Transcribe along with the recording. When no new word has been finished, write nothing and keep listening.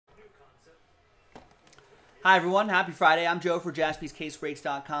Hi everyone, happy Friday. I'm Joe for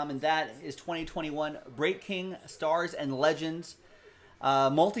jaspyscasebreaks.com, and that is 2021 Break King Stars and Legends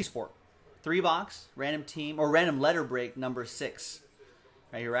Multisport. 3-box, random team, or random letter break number 6.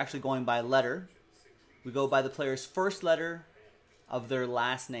 Right, you're actually going by letter. We go by the player's first letter of their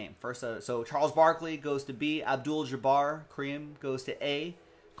last name. So Charles Barkley goes to B, Abdul-Jabbar Kareem goes to A,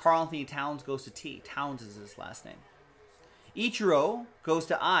 Karl Anthony Towns goes to T. Towns is his last name. Ichiro goes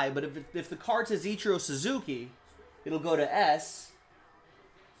to I, but if the card says Ichiro Suzuki, it'll go to S.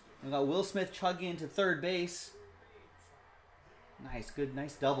 We got Will Smith chugging into third base. Nice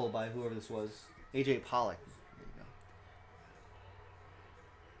double by whoever this was. AJ Pollock. There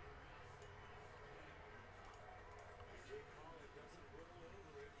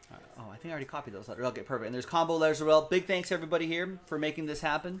you go. Oh, I think I already copied those letters. Okay, perfect. And there's combo letters as well. Big thanks to everybody here for making this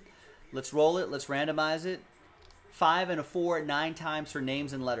happen. Let's roll it. Let's randomize it. 5 and a 4, 9 times for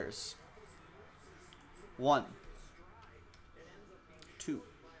names and letters. 1, 2,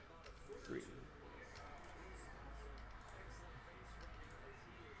 3.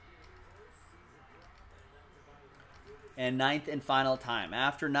 And 9th and final time.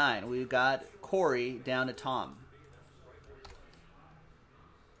 After 9, we've got Corey down to Tom.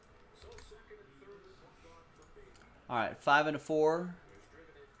 All right, 5 and a 4,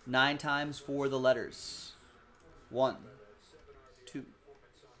 9 times for the letters. 1, 2,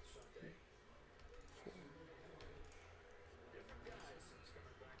 3, 4.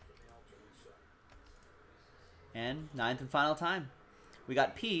 And 9th and final time. We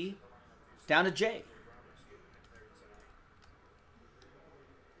got P down to J.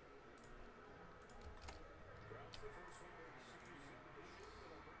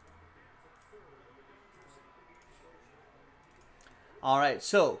 All right,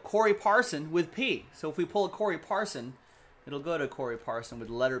 so Corey Parson with P. So if we pull a Corey Parson, it'll go to Corey Parson with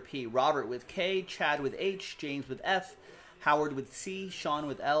the letter P. Robert with K, Chad with H, James with F, Howard with C, Sean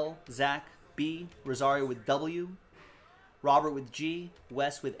with L, Zach B, Rosario with W, Robert with G,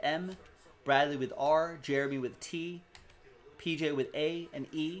 Wes with M, Bradley with R, Jeremy with T, PJ with A and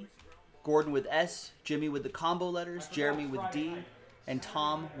E, Gordon with S, Jimmy with the combo letters, Jeremy with D, and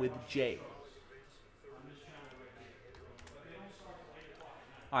Tom with J.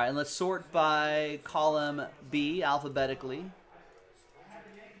 All right, and let's sort by column B alphabetically.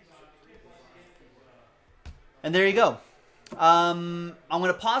 And there you go. I'm going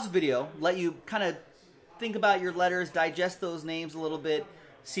to pause the video, let you kind of think about your letters, digest those names a little bit,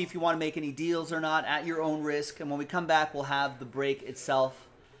 see if you want to make any deals or not at your own risk. And when we come back, we'll have the break itself.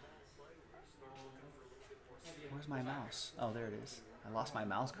 Where's my mouse? Oh, there it is. I lost my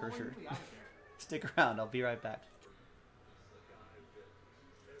mouse cursor. Stick around. I'll be right back.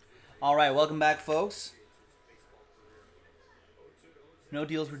 All right, welcome back, folks. No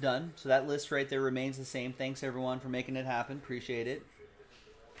deals were done, so that list right there remains the same. Thanks, everyone, for making it happen. Appreciate it.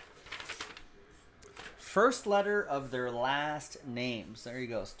 First letter of their last names. There you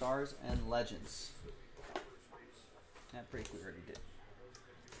go, Stars and Legends. That break we already did.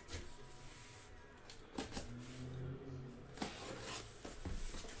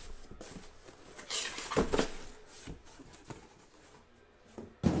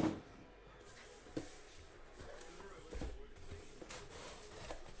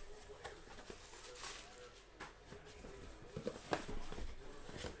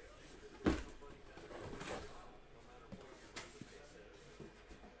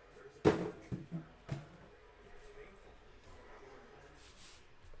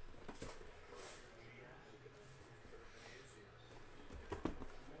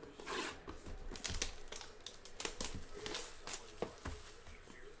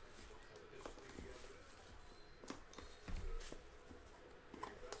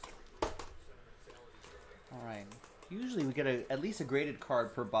 Usually we get at least a graded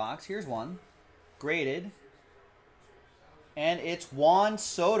card per box. Here's one. Graded. And it's Juan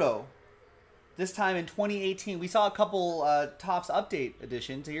Soto. This time in 2018. We saw a couple Topps Update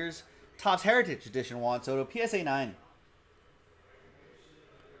editions. Here's Topps Heritage Edition Juan Soto. PSA 9.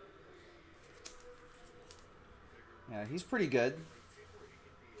 Yeah, he's pretty good.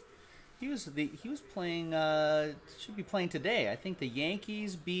 He was playing should be playing today. I think the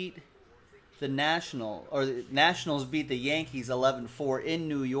Yankees beat the Nationals beat the Yankees 11-4 in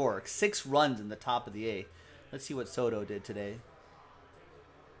New York. 6 runs in the top of the 8th. Let's see what Soto did today.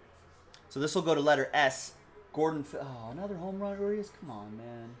 So this will go to letter S. Gordon, oh, another home run, Urias? Come on,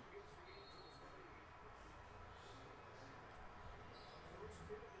 man.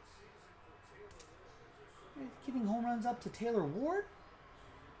 You're giving home runs up to Taylor Ward?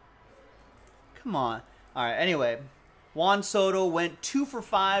 Come on. All right, anyway. Juan Soto went 2 for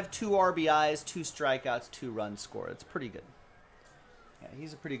 5, 2 RBIs, 2 strikeouts, 2 runs scored. That's pretty good. Yeah,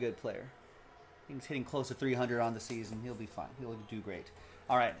 he's a pretty good player. I think he's hitting close to 300 on the season. He'll be fine. He'll do great.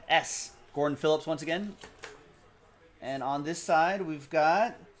 All right, S. Gordon Phillips once again. And on this side, we've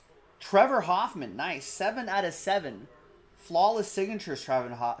got Trevor Hoffman. Nice. 7 out of 7. Flawless signatures,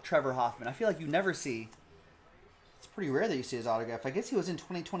 Trevor Hoffman. I feel like you never see. It's pretty rare that you see his autograph. I guess he was in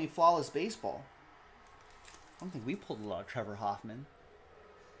 2020 Flawless Baseball. I don't think we pulled a lot of Trevor Hoffman.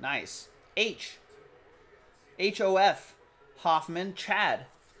 Nice. H. H-O-F. Hoffman. Chad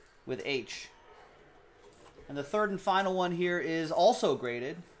with H. And the third and final one here is also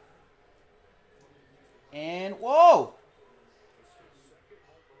graded. And, whoa!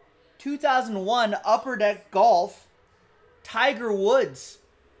 2001 Upper Deck Golf. Tiger Woods.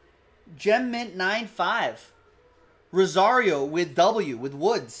 Gem Mint 9.5. Rosario with W, with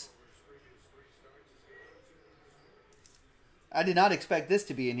Woods. I did not expect this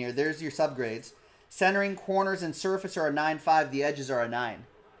to be in here. There's your subgrades. Centering, corners, and surface are a 9.5. The edges are a 9.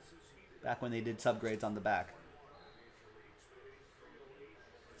 Back when they did subgrades on the back.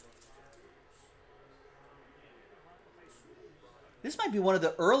 This might be one of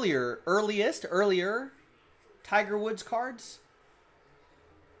the earlier Tiger Woods cards.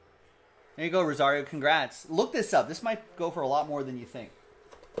 There you go, Rosario. Congrats. Look this up. This might go for a lot more than you think.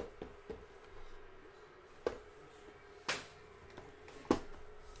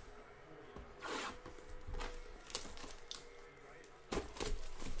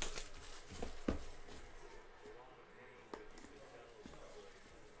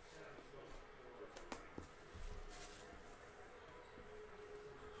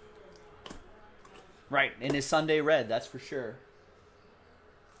 Right, in his Sunday red, that's for sure.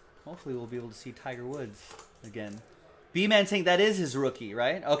 Hopefully we'll be able to see Tiger Woods again. B-Man saying that is his rookie,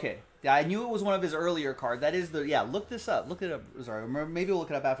 right? Okay. Yeah, I knew it was one of his earlier cards. That is the, yeah, look this up. Look it up. Sorry, maybe we'll look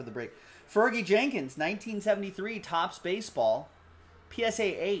it up after the break. Fergie Jenkins, 1973, Topps Baseball.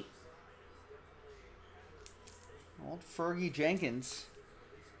 PSA 8. Old Fergie Jenkins.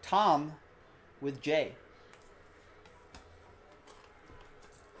 Tom with J.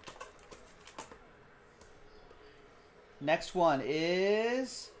 Next one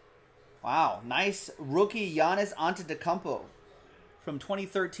is, wow, nice rookie Giannis Antetokounmpo from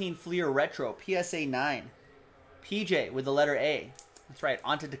 2013 Fleer Retro, PSA 9. PJ with the letter A. That's right,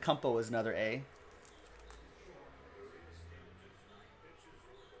 Antetokounmpo is another A.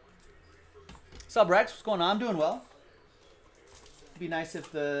 What's up, Rex? What's going on? I'm doing well. It'd be nice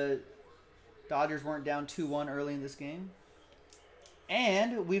if the Dodgers weren't down 2-1 early in this game.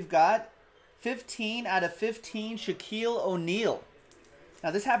 And we've got 15 out of 15, Shaquille O'Neal. Now,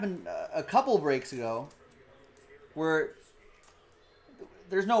 this happened a couple breaks ago where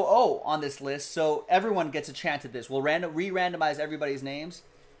there's no O on this list, so everyone gets a chance at this. We'll re-randomize everybody's names,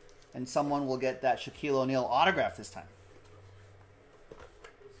 and someone will get that Shaquille O'Neal autograph this time.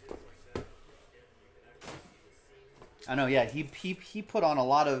 I know, yeah, he put on a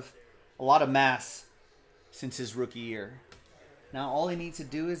lot of mass since his rookie year. Now all he needs to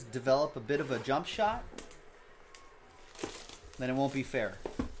do is develop a bit of a jump shot. Then it won't be fair.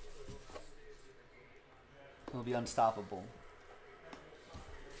 He'll be unstoppable.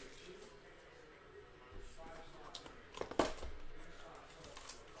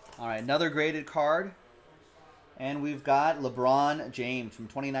 All right, another graded card. And we've got LeBron James from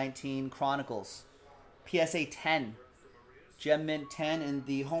 2019 Chronicles. PSA 10. Gem Mint 10 in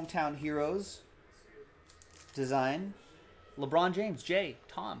the Hometown Heroes design. LeBron James, J.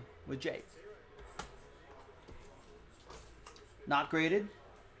 Tom with J. Not graded,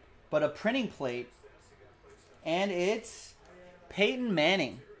 but a printing plate. And it's Peyton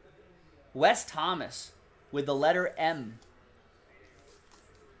Manning. Wes Thomas with the letter M.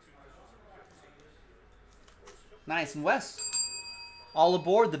 Nice. And Wes, all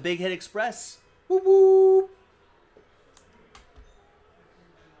aboard the Big Hit Express. Woo woo.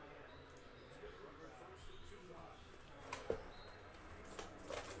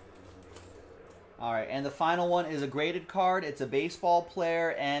 All right, and the final one is a graded card. It's a baseball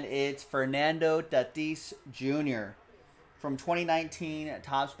player, and it's Fernando Tatis Jr. from 2019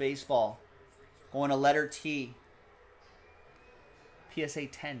 Topps Baseball. Going to letter T. PSA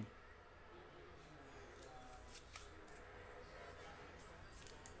 10.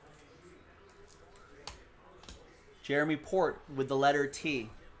 Jeremy Port with the letter T.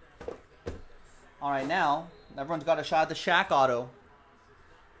 All right, now everyone's got a shot at the Shaq auto.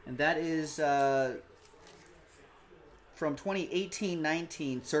 And that is from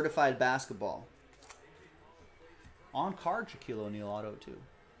 2018-19 Certified Basketball. On card Shaquille O'Neal auto too.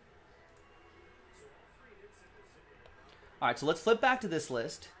 All right, so let's flip back to this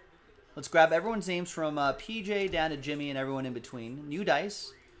list. Let's grab everyone's names from PJ down to Jimmy and everyone in between. New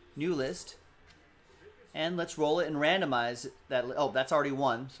dice, new list. And let's roll it and randomize that. Oh, that's already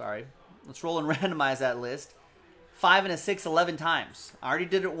one. Sorry. Let's roll and randomize that list. 5 and a 6, 11 times. I already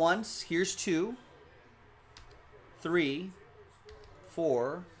did it once. Here's 2, 3,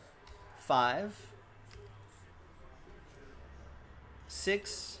 4, 5,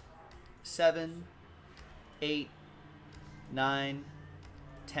 6, 7, 8, 9,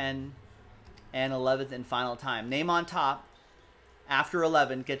 10, and 11th and final time. Name on top after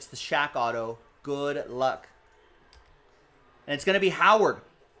 11 gets the Shaq auto. Good luck. And it's going to be Howard.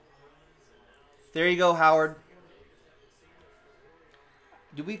 There you go, Howard.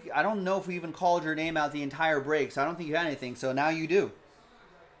 I don't know if we even called your name out the entire break, so I don't think you had anything, so now you do.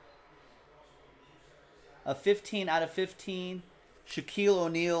 A 15 out of 15 Shaquille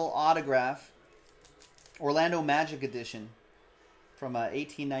O'Neal autograph. Orlando Magic edition from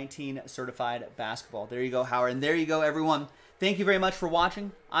 1819 certified basketball. There you go, Howard. And there you go, everyone. Thank you very much for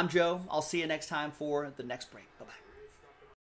watching. I'm Joe. I'll see you next time for the next break.